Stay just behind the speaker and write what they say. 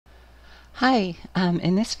Hi,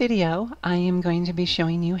 in this video I am going to be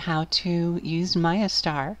showing you how to use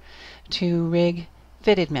MayaStar to rig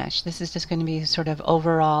fitted mesh. This is just going to be a sort of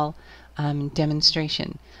overall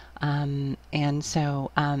demonstration. So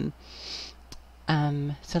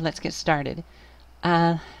let's get started.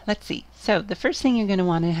 Let's see. So the first thing you're going to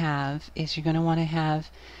want to have is you're going to want to have,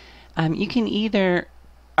 you can either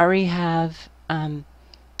already have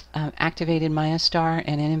activated MayaStar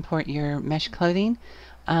and then import your mesh clothing.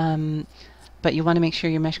 But you want to make sure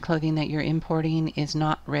your mesh clothing that you're importing is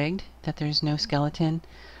not rigged, that there's no skeleton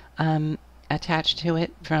attached to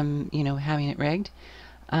it from having it rigged.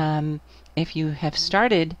 If you have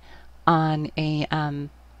started on a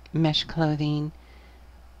mesh clothing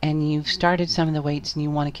and you've started some of the weights and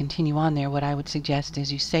you want to continue on there, what I would suggest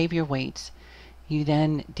is you save your weights. You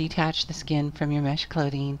then detach the skin from your mesh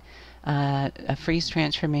clothing, a freeze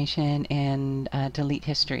transformation, and delete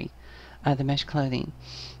history of the mesh clothing.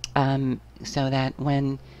 So that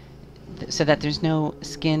there's no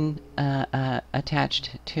skin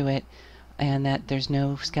attached to it, and that there's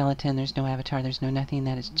no skeleton, there's no avatar, there's no nothing,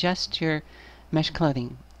 that it's just your mesh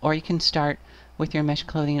clothing. Or you can start with your mesh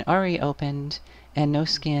clothing already opened and no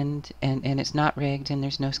skinned, and it's not rigged, and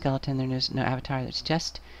there's no skeleton, there's no avatar, it's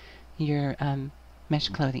just your mesh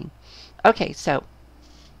clothing. Okay, so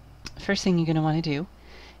first thing you're going to want to do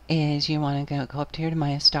is you want to go up here to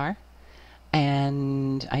MayaStar,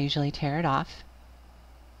 and I usually tear it off,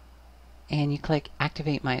 and you click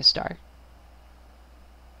Activate MayaStar.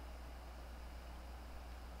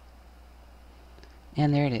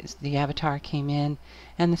 And there it is. The avatar came in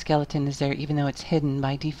and the skeleton is there, even though it's hidden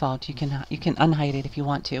by default. You can unhide it if you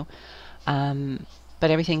want to,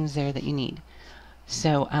 but everything's there that you need.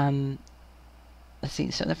 So let's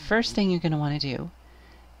see. So the first thing you're going to want to do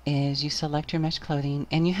is you select your mesh clothing,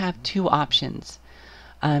 and you have two options.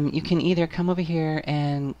 You can either come over here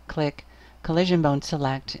and click collision bone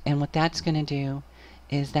select, and what that's going to do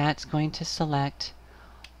is that's going to select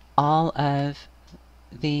all of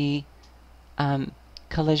the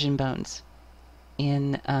collision bones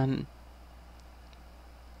in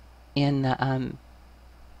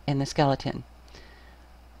the skeleton.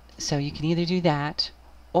 So you can either do that,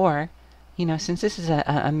 or since this is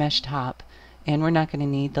a mesh top, and we're not going to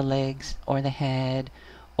need the legs or the head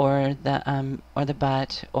or the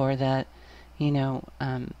butt or the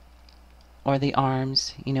or the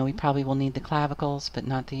arms. We probably will need the clavicles, but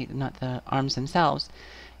not the arms themselves.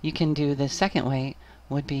 You can do the second way,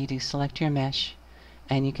 would be to select your mesh,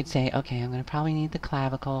 and you could say, okay, I'm going to probably need the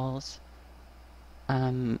clavicles,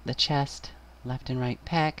 the chest, left and right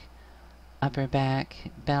pec, upper back,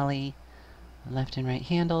 belly, left and right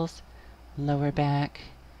handles, lower back,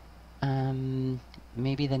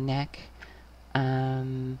 maybe the neck,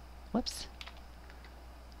 whoops,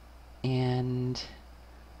 and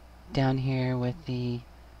down here with the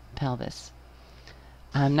pelvis.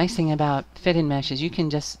 Nice thing about fitted mesh is you can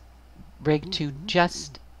just rig to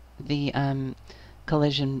just the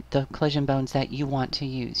collision bones that you want to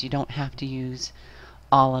use. You don't have to use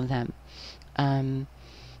all of them.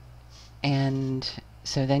 And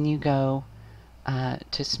so then you go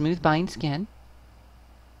to smooth bind skin,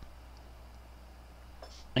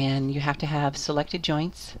 and you have to have selected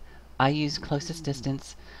joints. I use closest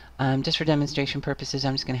distance. Just for demonstration purposes,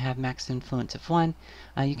 I'm just going to have max influence of 1.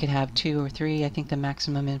 You could have 2 or 3. I think the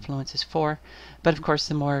maximum influence is 4. But of course,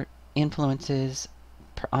 the more influences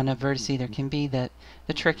on a vertex there can be, the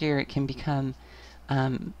trickier it can become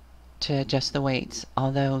to adjust the weights.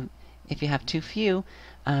 Although if you have too few,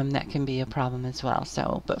 that can be a problem as well.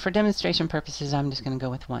 So, but for demonstration purposes, I'm just going to go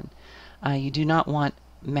with 1. You do not want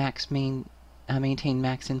maintain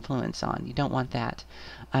max influence on. You don't want that.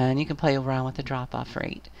 And you can play around with the drop-off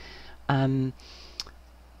rate. For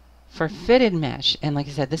fitted mesh, and like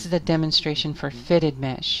I said, this is a demonstration for fitted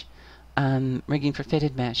mesh, rigging for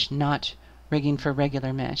fitted mesh, not rigging for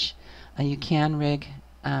regular mesh. You can rig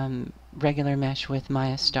regular mesh with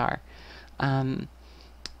MayaStar.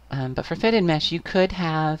 But for fitted mesh, you could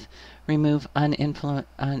have remove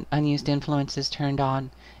unused influences turned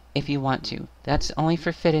on if you want to. That's only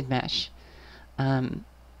for fitted mesh.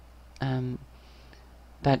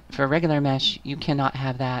 But for regular mesh, you cannot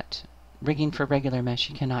have that. Rigging for regular mesh,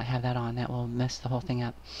 you cannot have that on. That will mess the whole thing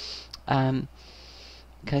up.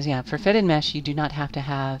 Because yeah, for fitted mesh, you do not have to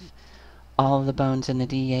have all the bones in the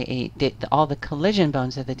DAE, all the collision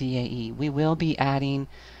bones of the DAE. We will be adding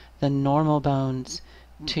the normal bones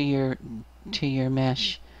to your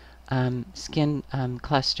mesh skin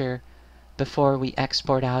cluster before we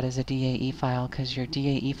export out as a DAE file, because your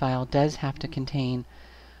DAE file does have to contain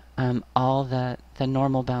all the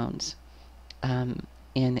normal bones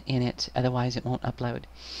in it, otherwise it won't upload.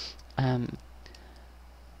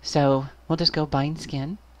 So we'll just go bind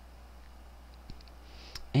skin,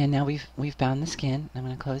 and now we've bound the skin. I'm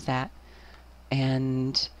going to close that,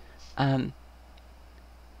 and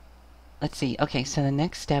let's see. Okay, so the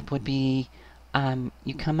next step would be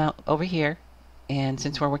you come out over here, and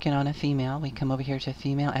since we're working on a female, we come over here to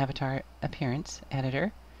Female Avatar Appearance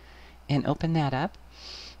Editor and open that up,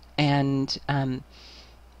 and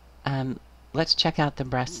let's check out the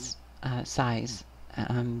breast size.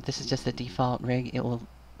 This is just the default rig. It will look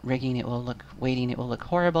weighting, it will look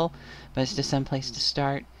horrible, but it's just some place to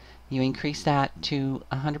start. You increase that to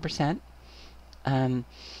 100%, and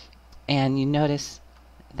you notice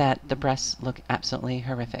that the breasts look absolutely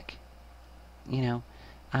horrific, you know,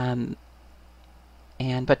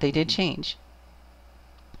 but they did change.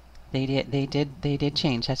 They did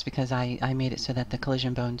change. That's because I made it so that the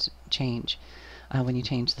collision bones change when you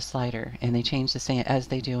change the slider, and they change the same as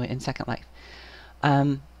they do in Second Life.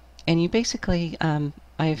 And you basically, I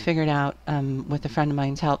have figured out with a friend of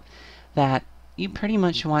mine's help that you pretty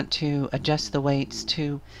much want to adjust the weights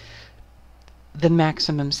to the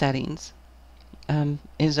maximum settings.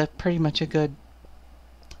 Is pretty much a good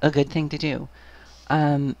thing to do.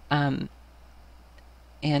 And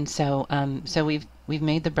so we've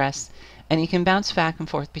made the breasts, and you can bounce back and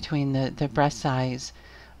forth between the breast size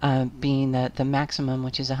being the maximum,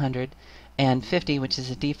 which is 100, and 50, which is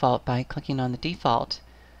the default, by clicking on the default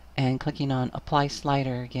and clicking on apply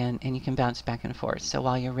slider again, and you can bounce back and forth. So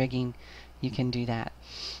while you're rigging, you can do that.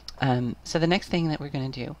 So the next thing that we're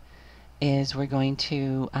going to do is we're going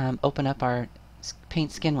to open up our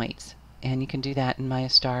paint skin weights, and you can do that in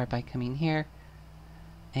MayaStar by coming here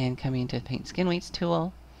and coming to the paint skin weights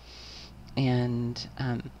tool, and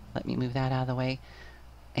let me move that out of the way.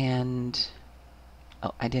 And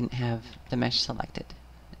oh, I didn't have the mesh selected.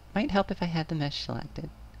 Might help if I had the mesh selected.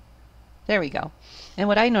 There we go. And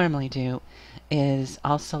what I normally do is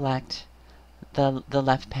I'll select the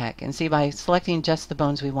left pec, and see, by selecting just the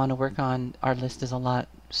bones we want to work on, our list is a lot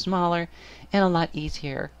smaller and a lot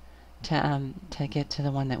easier to get to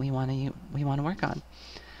the one that we want to work on.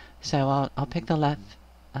 So I'll pick the left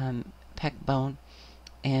pec bone,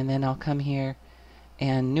 and then I'll come here,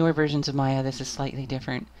 and newer versions of Maya, this is slightly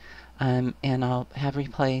different, and I'll have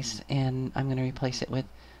replace, and I'm going to replace it with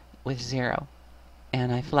 0,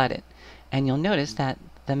 and I flood it, and you'll notice that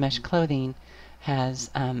the mesh clothing has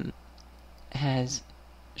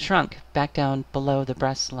shrunk back down below the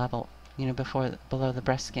breast level, you know, below the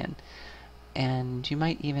breast skin. And you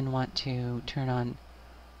might even want to turn on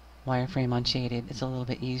wireframe on shaded. It's a little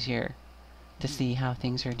bit easier to see how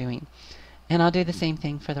things are doing. And I'll do the same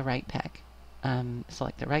thing for the right pec.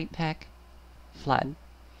 Select the right pec, flood,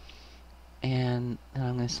 and then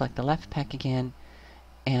I'm going to select the left pec again,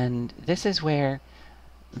 and this is where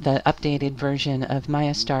the updated version of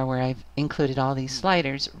MayaStar, where I've included all these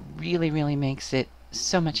sliders, really makes it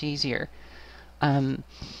so much easier.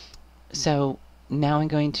 So now I'm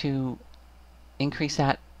going to increase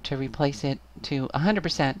that to replace it to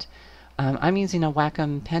 100%. I'm using a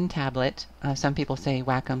Wacom pen tablet. Some people say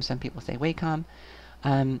Wacom, some people say Wacom.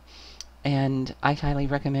 And I highly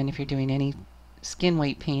recommend, if you're doing any skin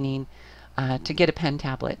weight painting, to get a pen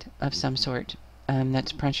tablet of some sort.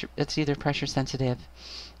 That's either pressure sensitive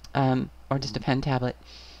or just a pen tablet.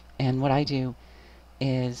 And what I do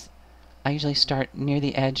is I usually start near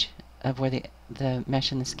the edge of where the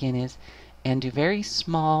mesh in the skin is, and do very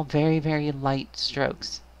small, very light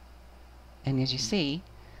strokes. And as you see,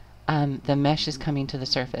 the mesh is coming to the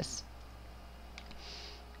surface.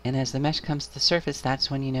 And as the mesh comes to the surface, that's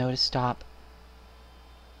when you know to stop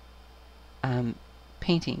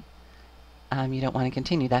painting. You don't want to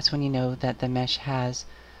continue. That's when you know that the mesh has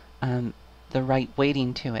the right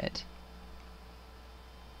weighting to it.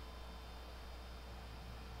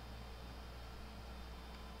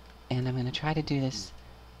 And I'm going to try to do this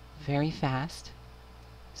very fast,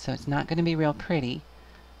 so it's not going to be real pretty.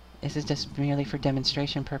 This is just merely for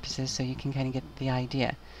demonstration purposes, so you can kind of get the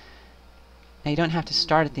idea. Now you don't have to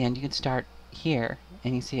start at the end. You can start here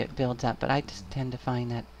and you see it builds up, but I just tend to find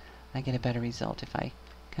that I get a better result if I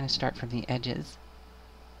kind of start from the edges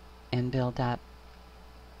and build up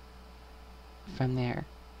from there.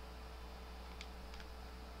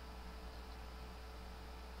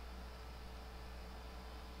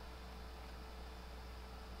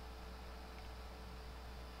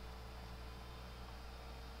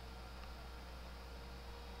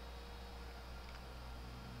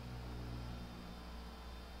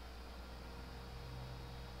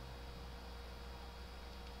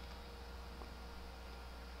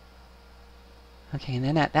 Okay, and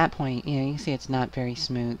then at that point, you know, you see it's not very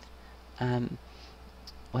smooth.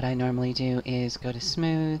 what I normally do is go to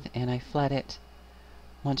smooth and I flood it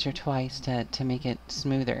once or twice to make it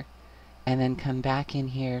smoother, and then come back in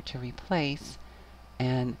here to replace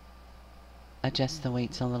and adjust the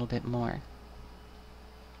weights a little bit more.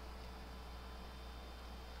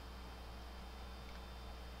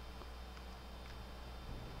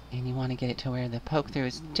 And you want to get it to where the poke through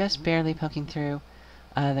is just barely poking through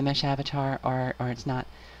the mesh avatar, or it's not.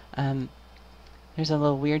 There's a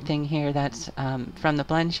little weird thing here that's from the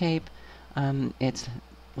blend shape. It's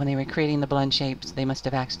when they were creating the blend shapes, they must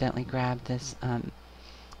have accidentally grabbed this.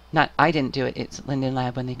 Not I didn't do it. It's Linden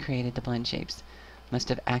Lab when they created the blend shapes. Must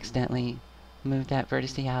have accidentally moved that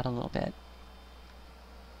vertice out a little bit.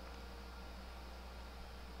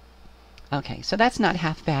 Okay, so that's not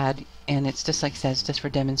half bad, and it's just like it says, just for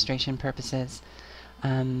demonstration purposes.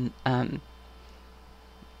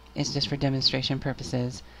 It's just for demonstration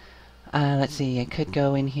purposes. Let's see, I could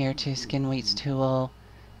go in here to Skin Weights tool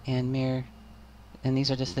and mirror, and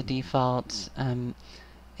these are just the defaults,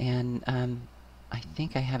 I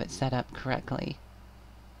think I have it set up correctly.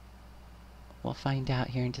 We'll find out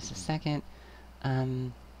here in just a second.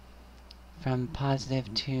 From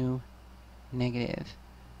positive to negative,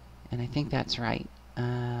 and I think that's right.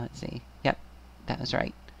 Let's see. Yep, that was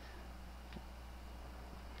right.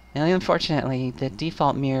 Now, unfortunately, the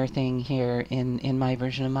default mirror thing here in my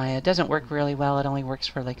version of Maya doesn't work really well. It only works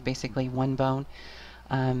for like basically one bone.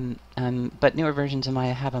 But newer versions of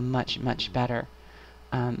Maya have a much better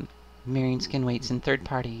mirroring skin weights in third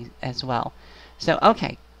party as well. So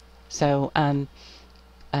okay, so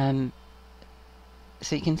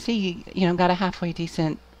so you can see, got a halfway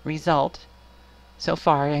decent result so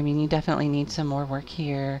far. I mean, you definitely need some more work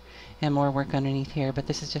here and more work underneath here, but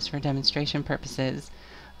this is just for demonstration purposes.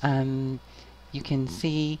 You can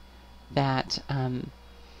see that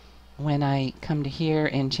when I come to here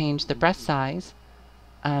and change the breast size,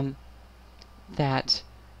 that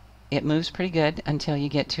it moves pretty good until you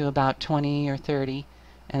get to about 20 or 30,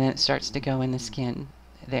 and then it starts to go in the skin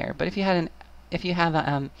there. But if you have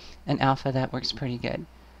an alpha, that works pretty good.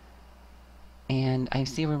 And I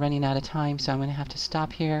see we're running out of time, so I'm going to have to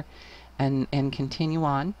stop here and continue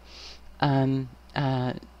on and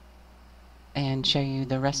show you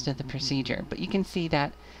the rest of the procedure. But you can see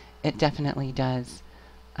that it definitely does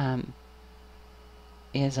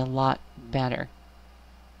is a lot better.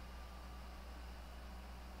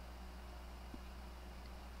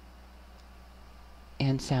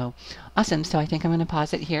 And so, awesome. So I think I'm going to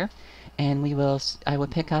pause it here, and I will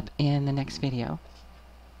pick up in the next video.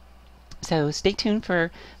 So stay tuned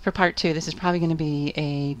for part 2. This is probably going to be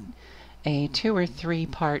a 2 or 3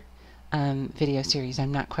 part video series.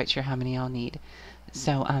 I'm not quite sure how many I'll need.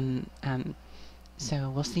 So so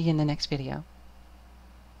we'll see you in the next video.